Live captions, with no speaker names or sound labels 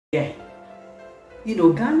Yeah,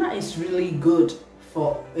 Ghana is really good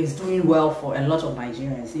is doing well for a lot of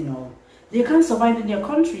Nigerians. They can't survive in their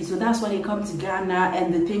country, so that's why they come to Ghana,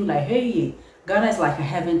 and they think like, hey, Ghana is like a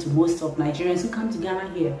heaven to most of Nigerians who come to Ghana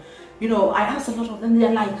here. I asked a lot of them,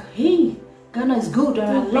 they're like, hey, Ghana is good, there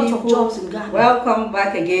are a lot of jobs in Ghana. Welcome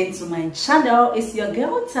back again to my channel. It's your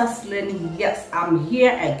girl Taslin. Yes, I'm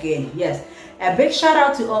here again. Yes, a big shout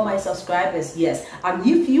out to all my subscribers. Yes, and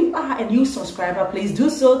if you are a new subscriber, please do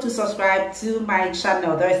so to subscribe to my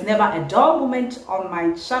channel. There is never a dull moment on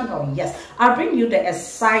my channel. Yes, I bring you the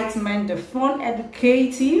excitement, the fun,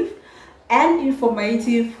 educative and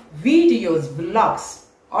informative videos, vlogs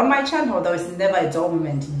on my channel. There is never a dull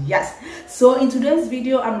moment. Yes, so in today's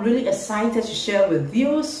video I'm really excited to share with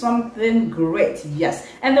you something great. Yes,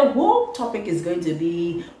 and the whole topic is going to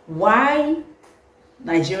be why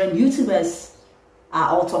Nigerian YouTubers are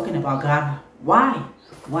all talking about Ghana. Why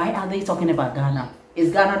are they talking about Ghana?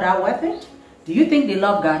 Is Ghana that worth it? Do you think they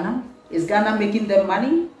love Ghana? Is Ghana making them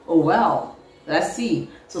money? Oh well, let's see.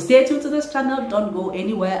 So stay tuned to this channel, don't go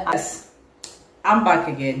anywhere else. I'm back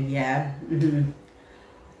again. Yeah,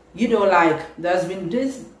 like there's been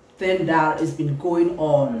this thing that has been going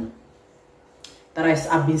on, that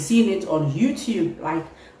I've been seeing it on YouTube,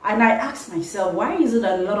 and I asked myself, why is it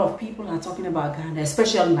that a lot of people are talking about Ghana,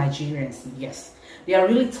 especially Nigerians? Yes, they are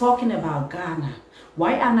really talking about Ghana.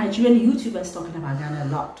 Why are Nigerian YouTubers talking about Ghana a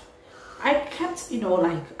lot? I kept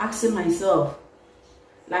asking myself,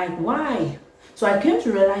 why? So I came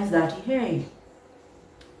to realize that, hey,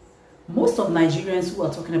 most of Nigerians who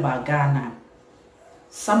are talking about Ghana,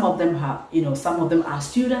 some of them are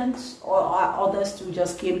students, or others too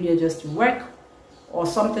just came here just to work or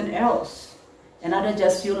something else, and others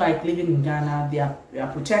just feel like living in Ghana. They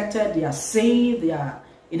are protected, they are safe, they are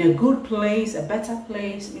in a good place, a better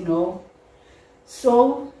place,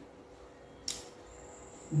 so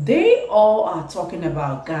they all are talking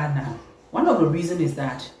about Ghana. One of the reasons is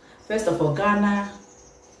that, first of all, Ghana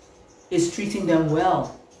is treating them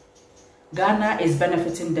well. Ghana is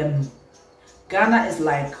benefiting them. Ghana is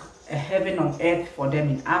like a heaven on earth for them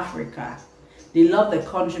in Africa. They love the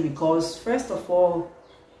country because, first of all,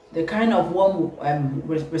 the kind of warm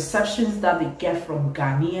receptions that they get from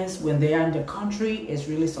Ghanaians when they are in the country is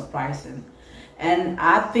really surprising. And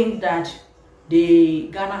I think that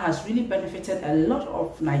Ghana has really benefited a lot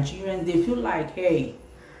of Nigerians. They feel like, hey,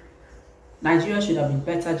 Nigeria should have been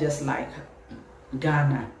better just like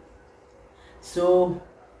Ghana. So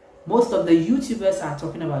most of the YouTubers are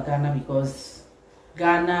talking about Ghana because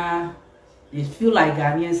Ghana, they feel like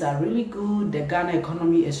Ghanaians are really good. The Ghana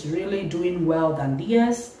economy is really doing well than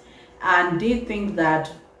theirs, and they think that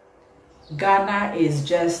Ghana is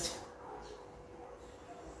just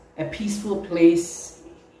a peaceful place,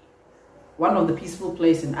 one of the peaceful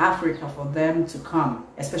places in Africa for them to come,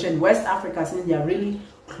 especially in West Africa, since they are really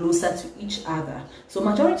closer to each other. So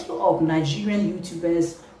majority of Nigerian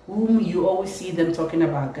YouTubers whom you always see them talking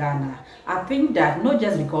about Ghana, I think that not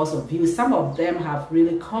just because of views, some of them have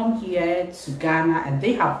really come here to Ghana and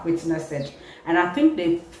they have witnessed it, and I think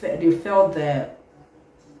they felt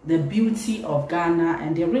the beauty of Ghana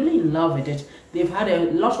and they're really in love with it. They've had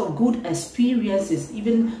a lot of good experiences.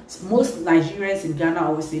 Even most Nigerians in Ghana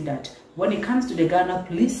always say that when it comes to the Ghana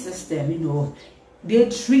police system, they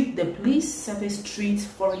treat the police service treats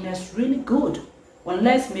foreigners really good.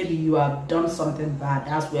 Unless maybe you have done something bad,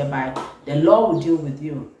 that's whereby the law will deal with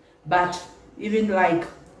you. But even like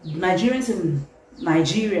Nigerians in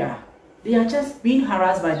Nigeria, they are just being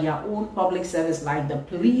harassed by their own public service, like the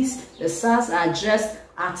police, the SARS are just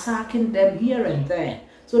attacking them here and there.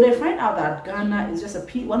 So they find out that Ghana is just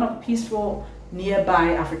one of the peaceful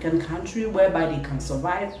nearby African country whereby they can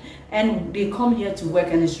survive, and they come here to work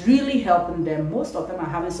and it's really helping them. Most of them are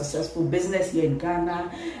having successful business here in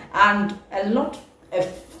Ghana, and a lot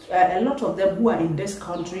of them who are in this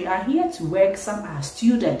country are here to work. Some are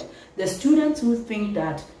students. The students who think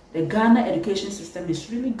that the Ghana education system is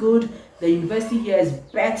really good, the university here is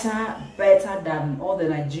better than all the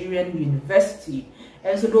Nigerian university.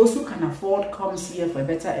 And so those who can afford comes here for a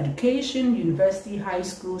better education, university, high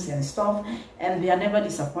schools and stuff, and they are never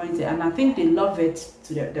disappointed. And I think they love it,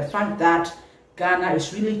 to the fact that Ghana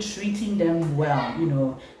is really treating them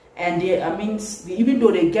well, and even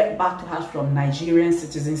though they get backlash from Nigerian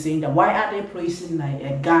citizens saying that why are they praising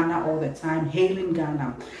Ghana all the time, hailing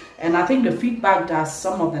Ghana, and I think the feedback that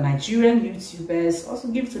some of the Nigerian YouTubers also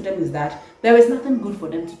give to them is that there is nothing good for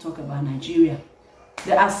them to talk about Nigeria.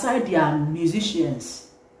 Aside their musicians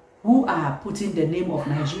who are putting the name of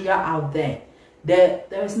Nigeria out there, there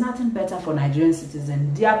is nothing better for Nigerian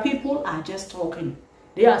citizens. Their people are just talking.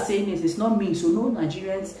 They are saying it is not me, so no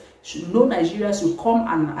Nigerians no Nigeria should come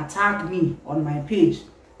and attack me on my page.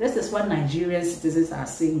 This is what Nigerian citizens are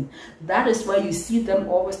saying. That is why you see them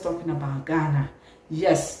always talking about Ghana.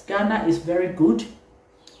 Yes, Ghana is very good.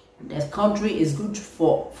 The country is good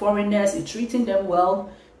for foreigners. It's treating them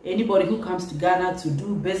well. Anybody who comes to Ghana to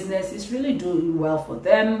do business is really doing well for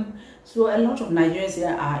them. So a lot of Nigerians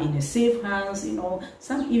here are in a safe hands. You know,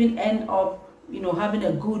 some even end up, you know, having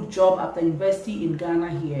a good job after university in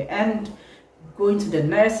Ghana here and going to the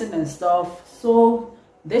nursing and stuff. So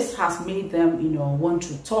this has made them, you know, want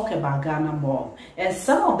to talk about Ghana more. And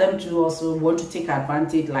some of them too also want to take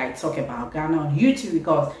advantage, like talk about Ghana on YouTube,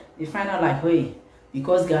 because they find out like, hey,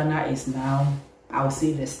 because Ghana is now, I would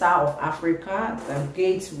say, the star of Africa, the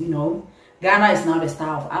gate, you know, Ghana is now the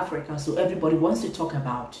star of Africa. So everybody wants to talk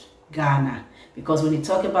about Ghana. Because when you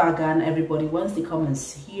talk about Ghana, everybody wants to come and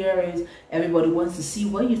hear it. Everybody wants to see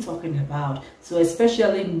what you're talking about. So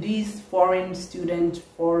especially these foreign students,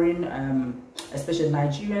 especially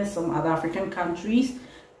Nigerians, some other African countries,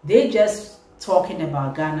 they just talking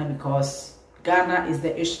about Ghana because Ghana is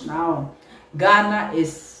the ish now. Ghana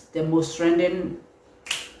is the most trending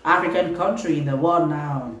African country in the world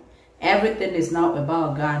now. Everything is now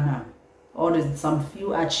about Ghana. All the some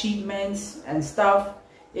few achievements and stuff.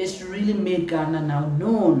 It's really made Ghana now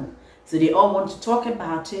known. So they all want to talk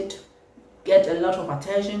about it, get a lot of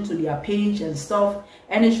attention to their page and stuff.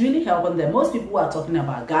 And it's really helping them. Most people who are talking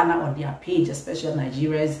about Ghana on their page, especially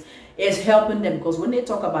Nigerians, is helping them because when they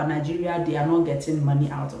talk about Nigeria, they are not getting money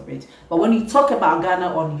out of it. But when you talk about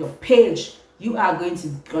Ghana on your page, you are going to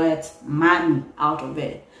get money out of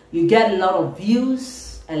it. You get a lot of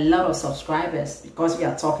views, a lot of subscribers because we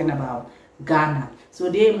are talking about Ghana. So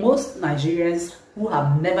most Nigerians who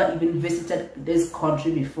have never even visited this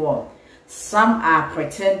country before, some are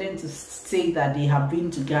pretending to say that they have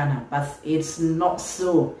been to Ghana, but it's not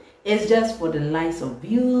so. It's just for the likes of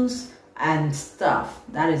views and stuff.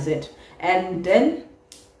 That is it. And then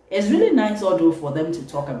it's really nice although for them to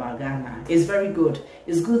talk about Ghana. It's very good.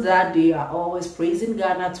 It's good that they are always praising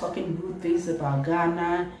Ghana, talking good things about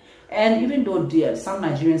Ghana. And even though some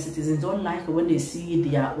Nigerian citizens don't like when they see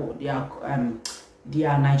their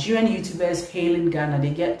Nigerian YouTubers hailing Ghana,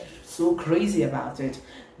 they get so crazy about it,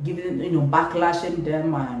 giving, you know, backlashing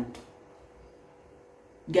them and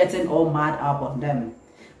getting all mad up on them.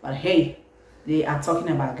 But hey, they are talking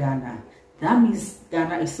about Ghana. That means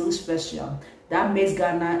Ghana is so special. That makes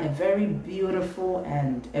Ghana a very beautiful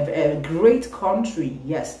and a great country.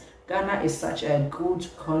 Yes, Ghana is such a good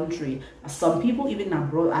country. Some people even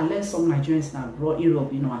abroad, unless some Nigerians in abroad,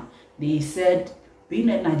 Europe, you know, they said being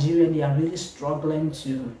a Nigerian, they are really struggling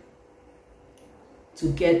to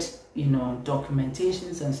get, you know,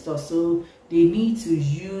 documentations and stuff. So they need to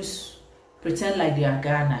pretend like they are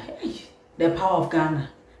Ghana. Hey, the power of Ghana.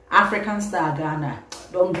 African style Ghana.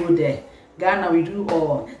 Don't go there. Ghana, we do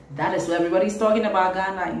all. That is what everybody's talking about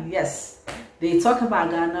Ghana. Yes. They talk about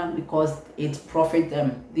Ghana because it profits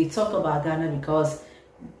them. They talk about Ghana because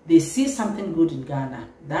they see something good in Ghana.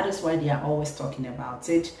 That is why they are always talking about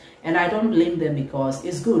it. And I don't blame them because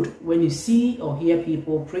it's good. When you see or hear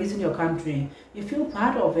people praising your country, you feel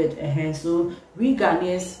part of it. And so we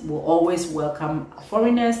Ghanaians will always welcome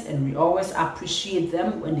foreigners and we always appreciate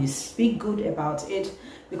them when they speak good about it,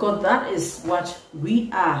 because that is what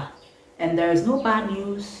we are. And there is no bad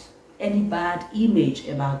news, any bad image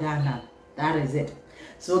about Ghana. That is it.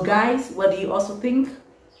 So guys, what do you also think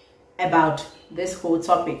about this whole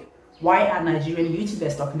topic? Why are Nigerian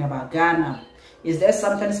YouTubers talking about Ghana? Is there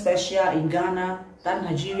something special in Ghana that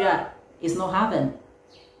Nigeria is not having?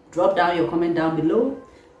 Drop down your comment down below.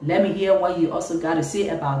 Let me hear what you also got to say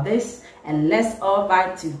about this, and let's all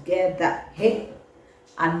vibe together. Hey,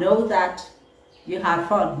 I know that you had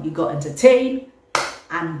fun, you got entertained,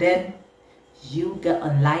 and then you get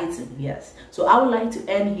enlightened. Yes, so I would like to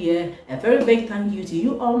end here. A very big thank you to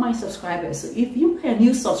you all my subscribers. So if you are a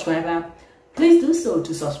new subscriber, please do so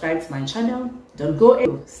to subscribe to my channel. Don't go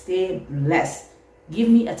away. Stay blessed. Give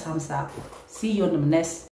me a thumbs up. See you on the next